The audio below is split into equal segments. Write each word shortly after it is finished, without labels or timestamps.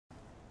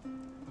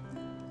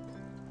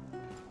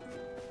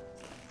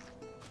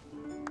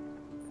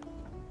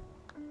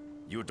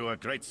You do a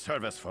great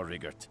service for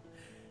Rigert.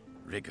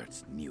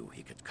 Rigert knew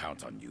he could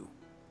count on you.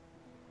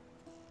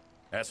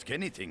 Ask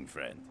anything,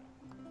 friend.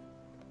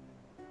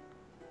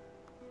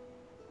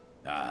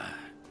 Ah,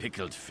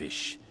 pickled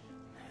fish.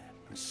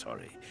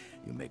 Sorry,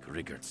 you make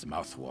Rigert's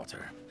mouth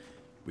water.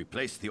 We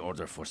placed the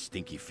order for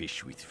stinky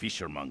fish with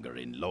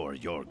Fishermonger in Lower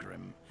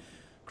Yorgrim.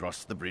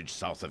 Cross the bridge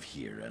south of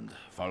here and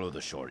follow the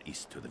shore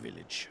east to the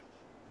village.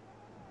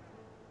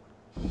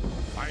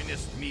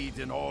 Finest mead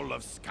in all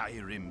of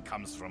Skyrim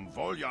comes from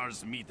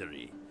Volyar's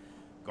Meadery.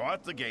 Go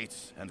out the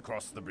gates and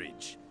cross the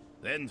bridge.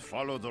 Then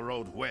follow the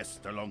road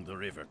west along the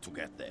river to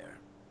get there.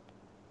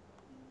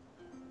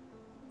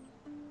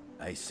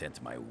 I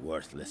sent my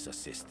worthless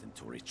assistant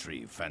to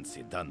retrieve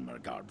Fancy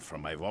Dunmergard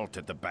from my vault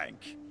at the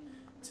bank.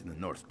 It's in the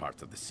north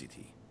part of the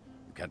city.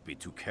 You can't be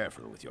too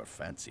careful with your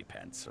fancy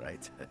pants,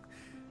 right?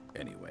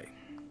 Anyway,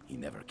 he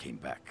never came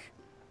back.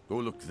 Go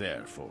look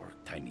there for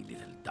tiny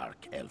little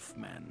dark elf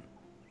man.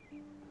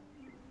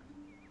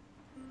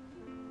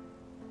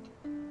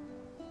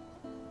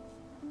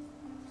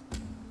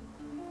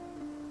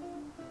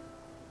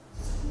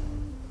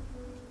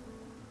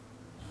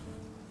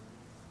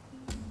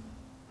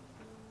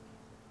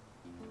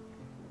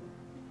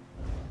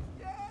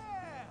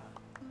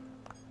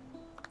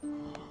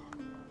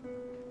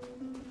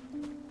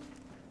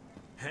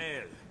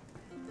 Hail!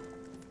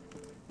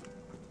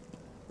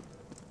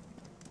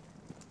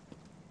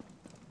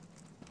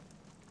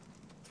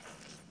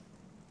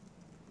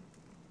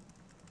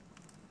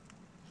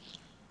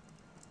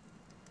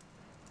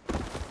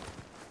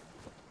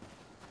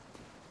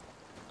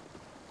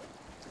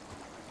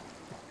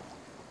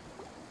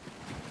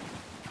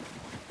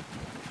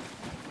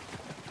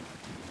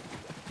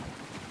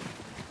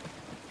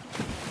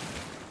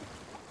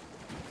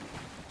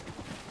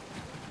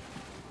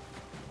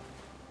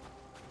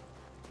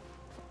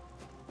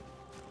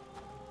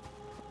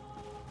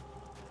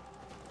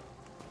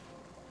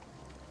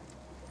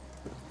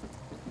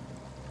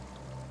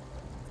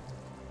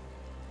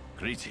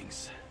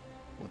 Greetings.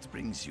 What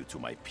brings you to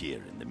my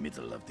pier in the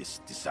middle of this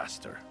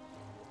disaster?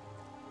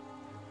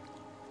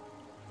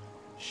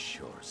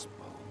 Shore's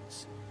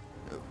bones.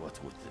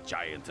 What with the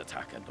giant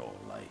attack and all,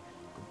 I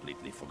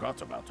completely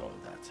forgot about all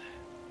that.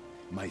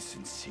 My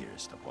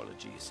sincerest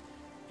apologies.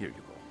 Here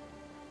you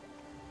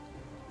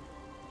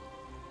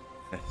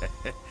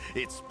go.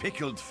 It's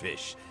pickled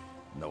fish.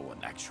 No one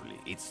actually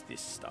eats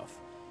this stuff.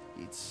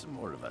 It's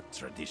more of a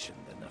tradition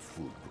than a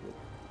food group.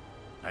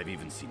 I've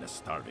even seen a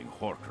starving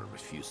Horker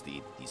refuse to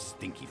eat these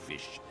stinky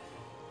fish.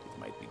 It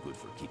might be good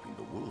for keeping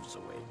the wolves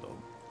away, though.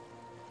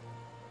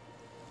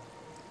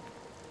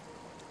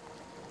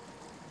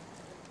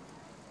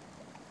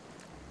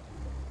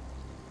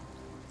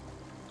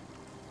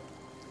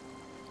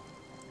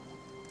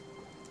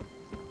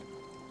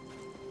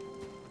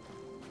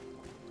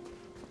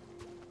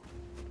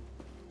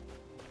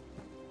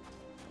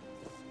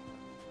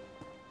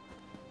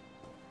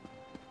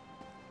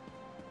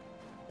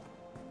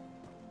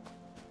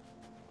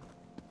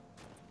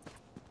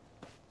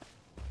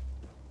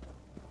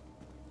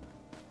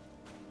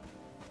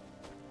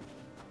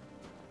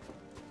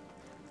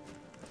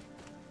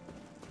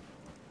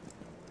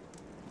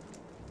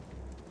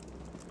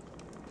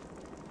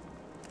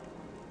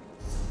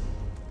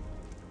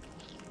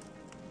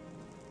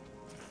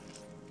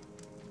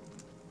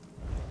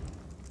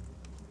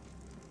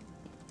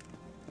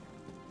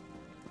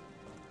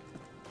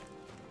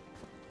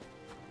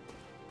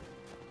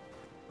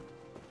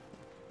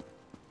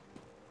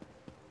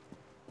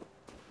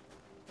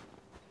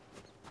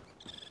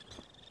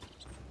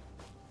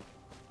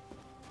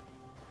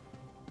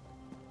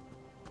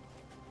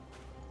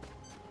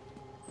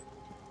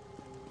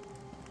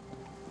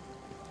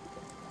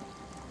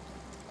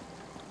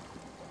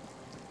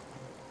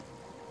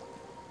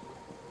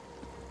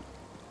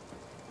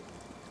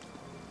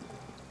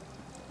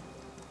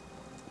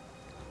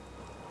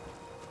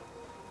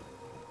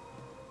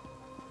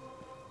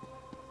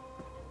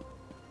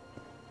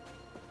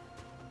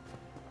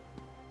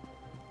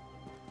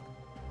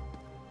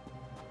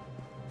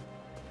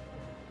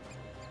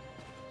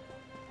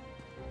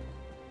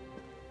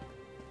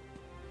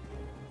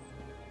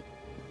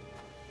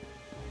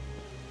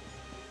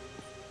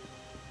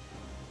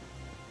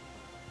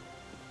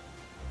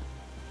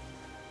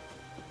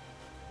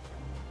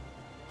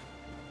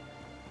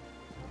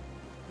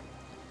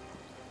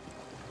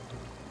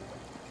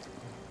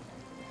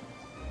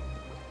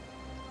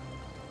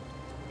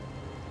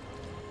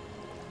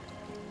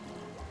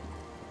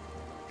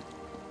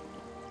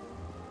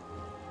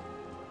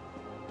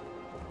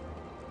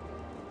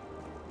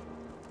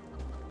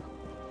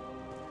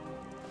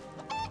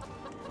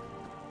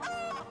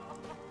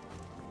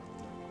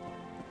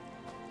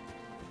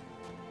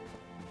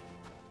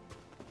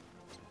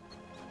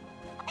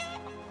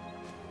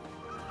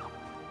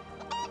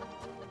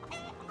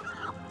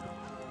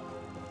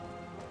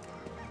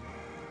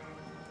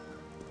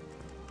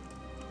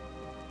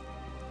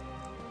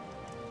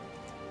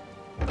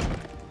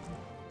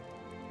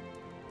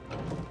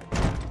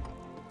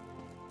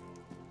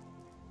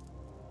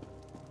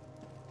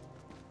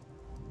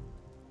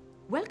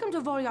 Welcome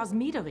to Voryar's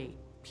meadery.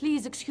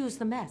 Please excuse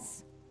the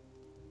mess.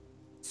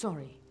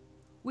 Sorry.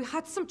 We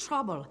had some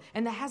trouble,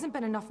 and there hasn't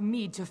been enough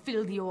mead to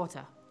fill the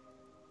order.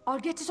 I'll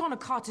get it on a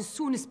cart as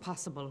soon as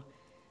possible.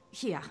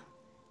 Here,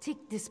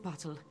 take this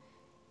bottle.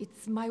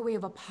 It's my way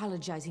of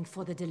apologizing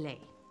for the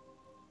delay.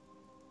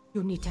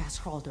 You'll need to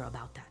ask Halder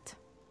about that.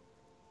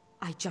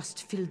 I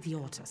just filled the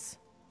orders.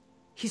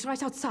 He's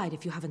right outside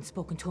if you haven't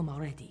spoken to him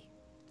already.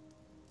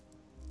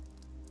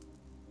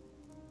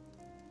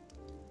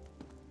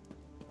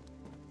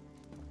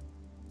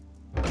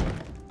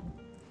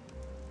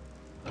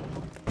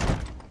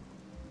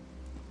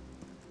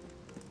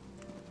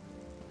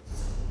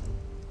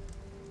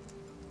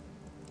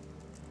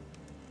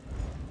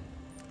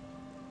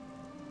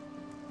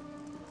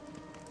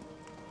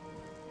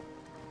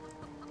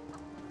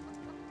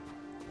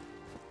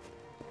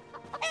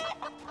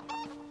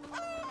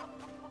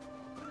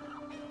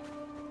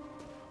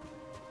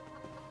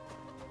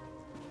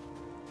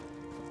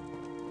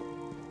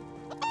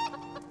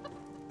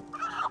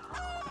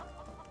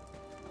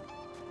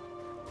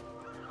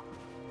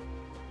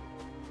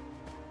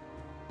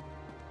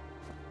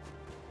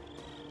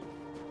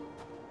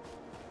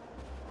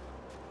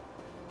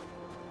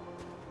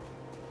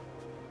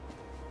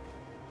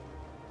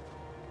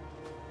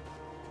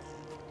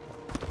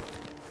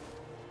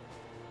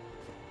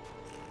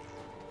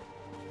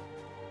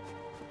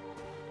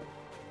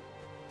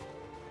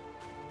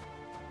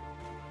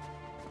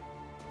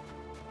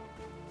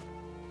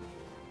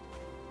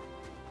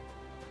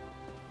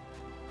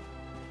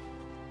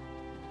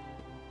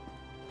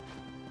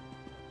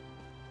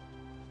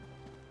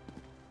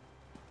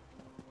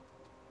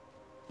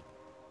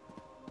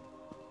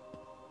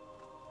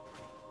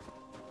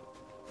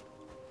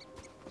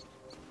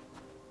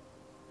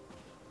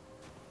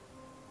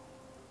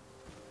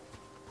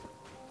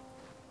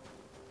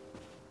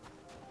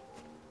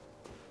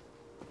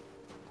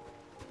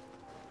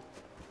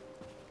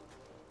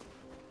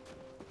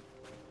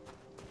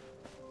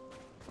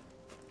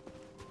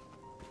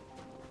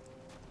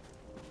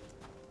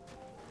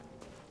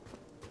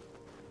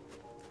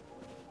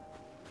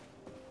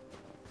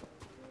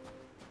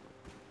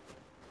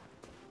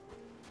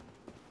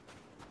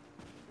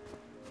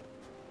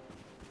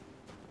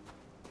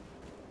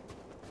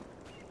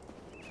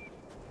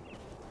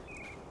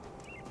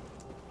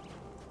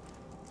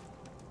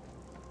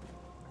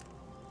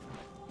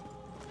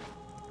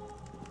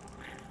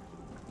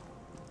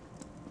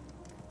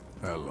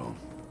 Hello.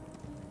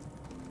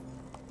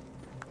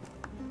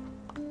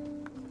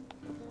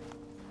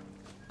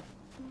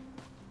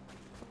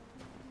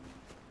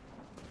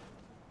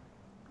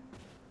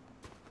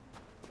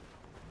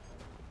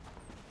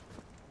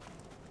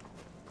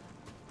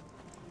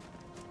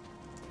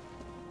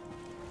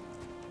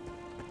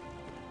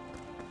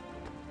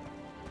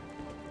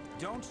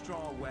 Don't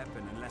draw a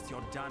weapon unless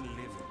you're done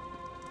living.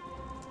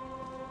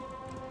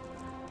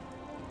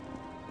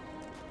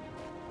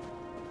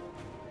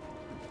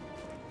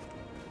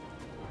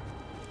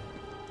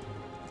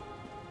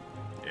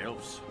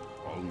 Elves,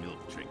 all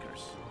milk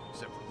drinkers,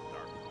 except for the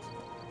dark ones.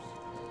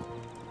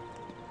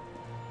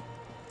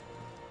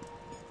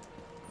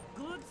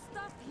 Good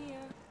stuff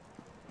here.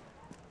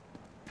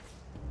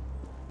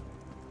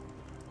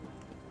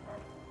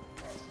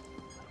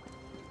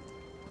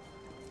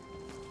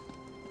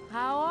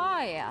 How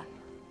are ya?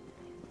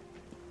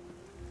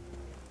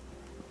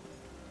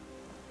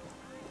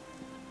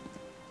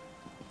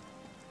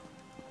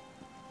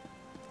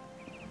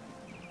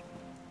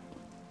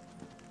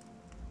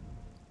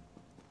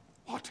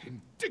 What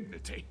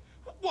indignity!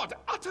 What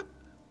utter...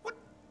 What...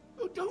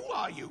 Who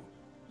are you?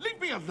 Leave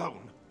me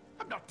alone!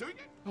 I'm not doing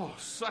it! Oh,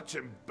 such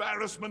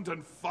embarrassment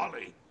and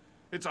folly!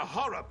 It's a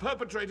horror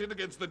perpetrated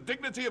against the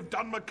dignity of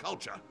Dunmer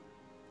culture.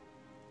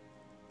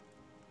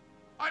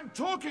 I'm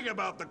talking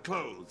about the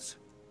clothes.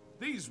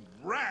 These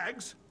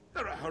rags,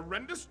 they're a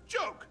horrendous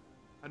joke.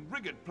 And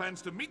Rigget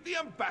plans to meet the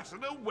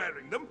ambassador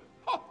wearing them?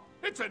 Oh,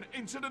 it's an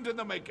incident in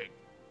the making.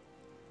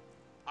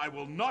 I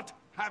will not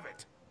have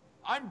it.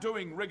 I'm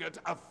doing Rigget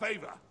a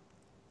favor.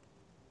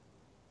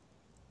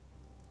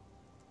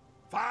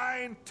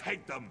 Fine,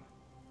 take them.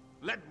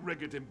 Let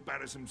Rigget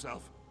embarrass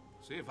himself.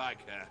 See if I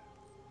care.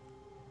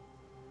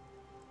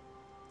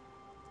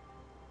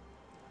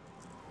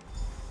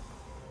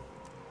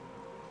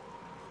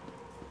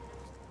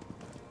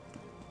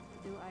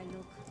 Do I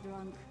look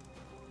drunk?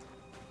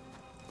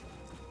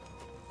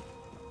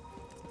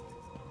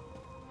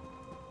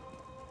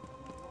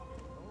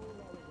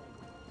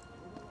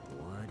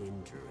 What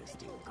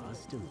interesting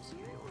customs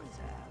you yours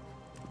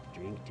have.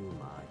 Drink too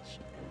much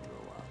and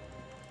throw up,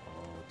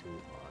 all to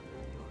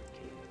honor your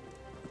king.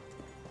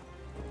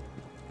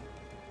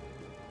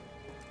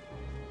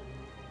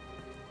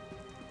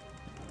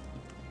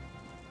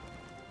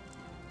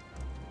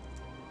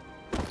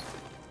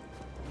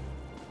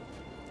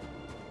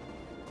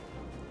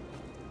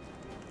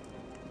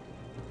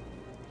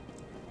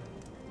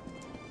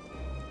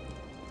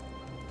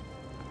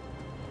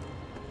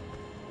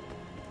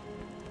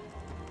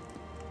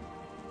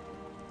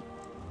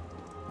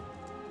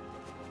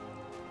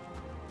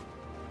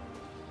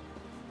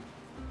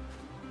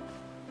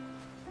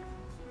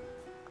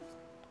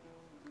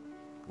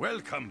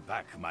 Welcome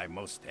back, my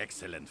most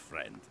excellent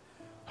friend.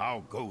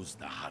 How goes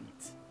the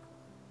hunt?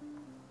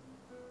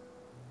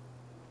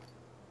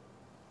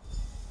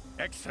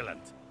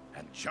 Excellent,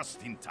 and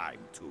just in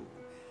time, too.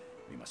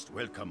 We must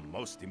welcome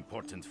most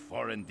important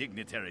foreign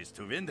dignitaries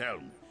to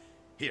Windhelm.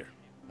 Here,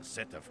 a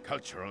set of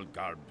cultural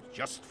garb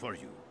just for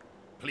you.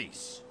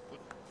 Please.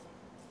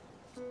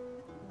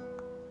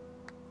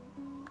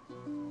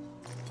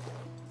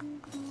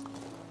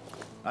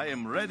 I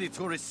am ready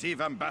to receive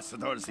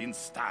ambassadors in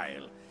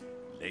style.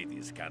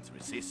 Ladies can't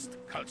resist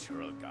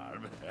cultural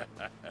garb.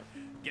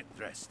 Get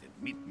dressed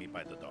and meet me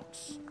by the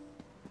docks.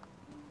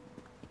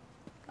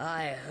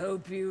 I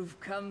hope you've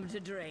come to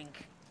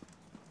drink.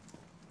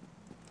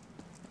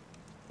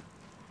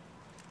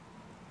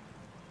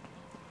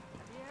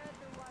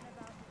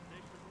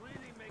 They should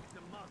really make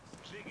the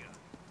mugs bigger.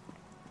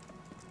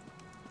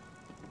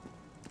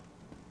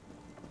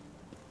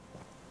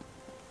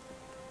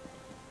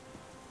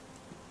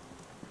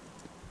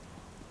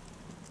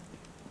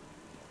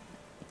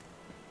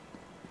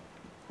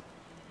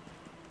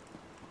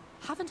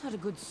 Haven't heard a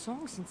good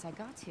song since I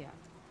got here.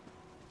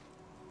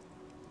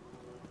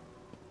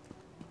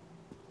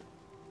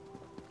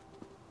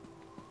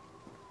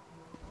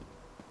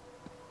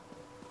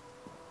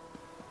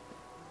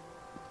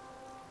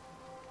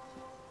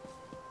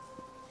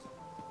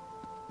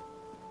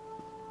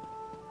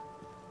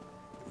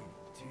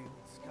 Till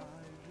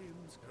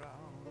Skyrim's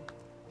ground,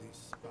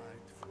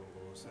 despite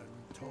frozen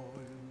toil,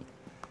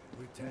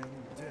 we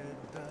tended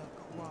the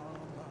Quama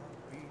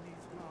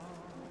beneath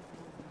mountain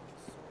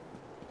soil.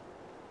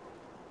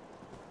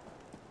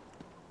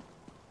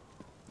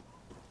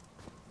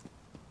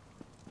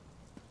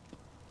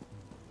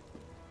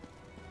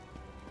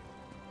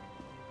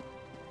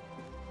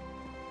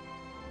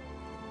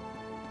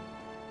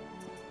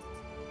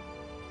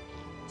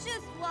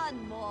 Just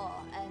one more,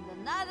 and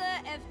another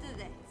after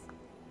that.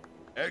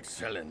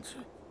 Excellent.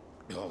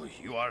 Oh,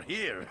 you are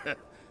here.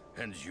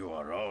 And you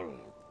are all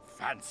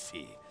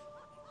fancy.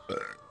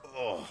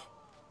 Oh,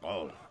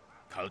 all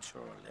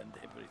cultural and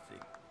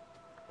everything.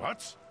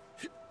 What?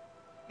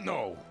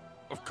 No,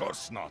 of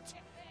course not.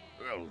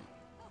 Well,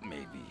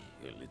 maybe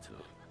a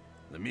little.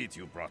 The meat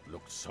you brought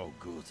looked so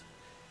good.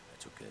 I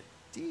took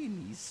a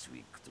teeny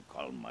swig to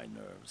calm my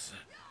nerves.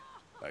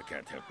 I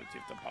can't help it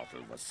if the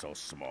bottle was so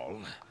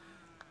small.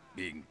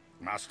 Being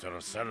master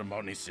of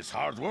ceremonies is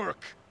hard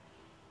work.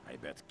 I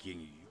bet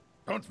King...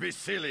 Don't be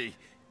silly.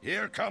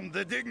 Here come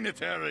the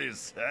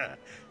dignitaries.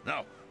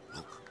 Now,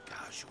 look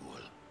casual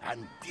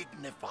and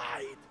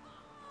dignified.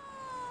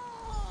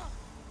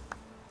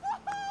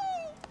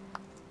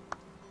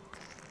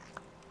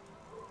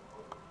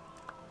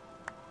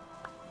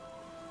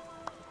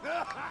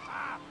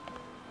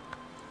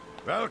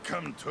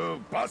 Welcome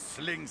to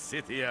bustling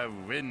city of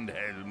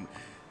Windhelm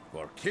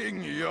for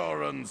King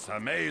Yoren's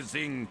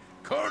amazing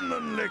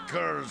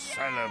Cornlicker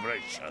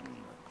celebration.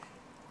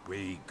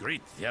 We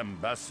greet the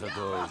ambassadors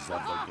of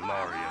the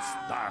glorious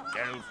Dark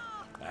Elf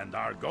and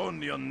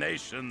Argonian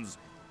nations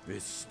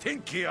with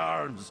stinky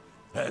arms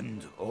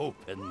and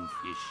open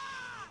fish.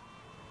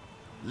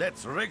 Let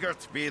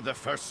Rigert be the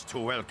first to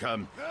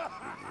welcome.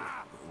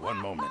 One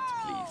moment,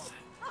 please.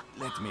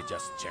 Let me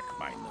just check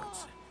my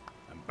notes.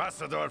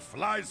 Ambassador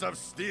Flies of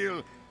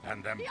Steel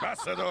and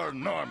Ambassador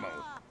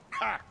Normal.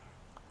 Ha!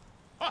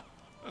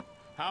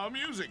 How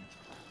amusing.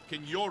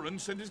 King Yoren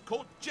sent his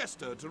court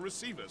jester to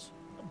receive us.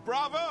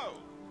 Bravo!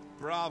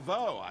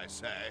 Bravo, I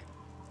say.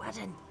 What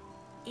an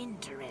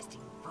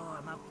interesting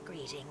form of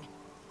greeting.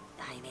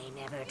 I may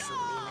never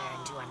truly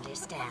learn to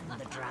understand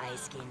the dry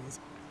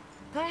skins.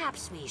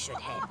 Perhaps we should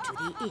head to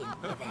the inn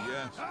then.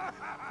 Yes.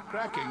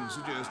 Cracking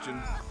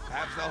suggestion.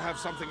 Perhaps they'll have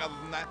something other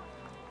than that.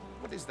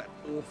 What is that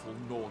awful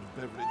Norn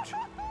beverage?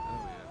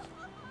 Oh, yes.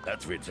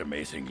 That fits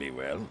amazingly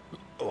well.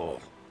 Oh,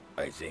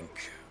 I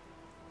think.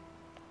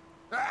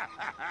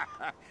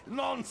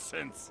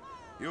 Nonsense!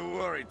 You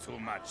worry too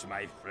much,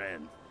 my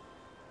friend.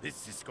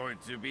 This is going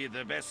to be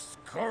the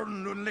best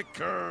corn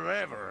liquor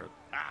ever.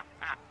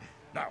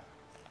 Now,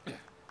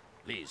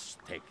 please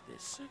take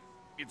this.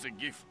 It's a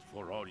gift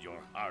for all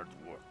your hard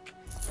work.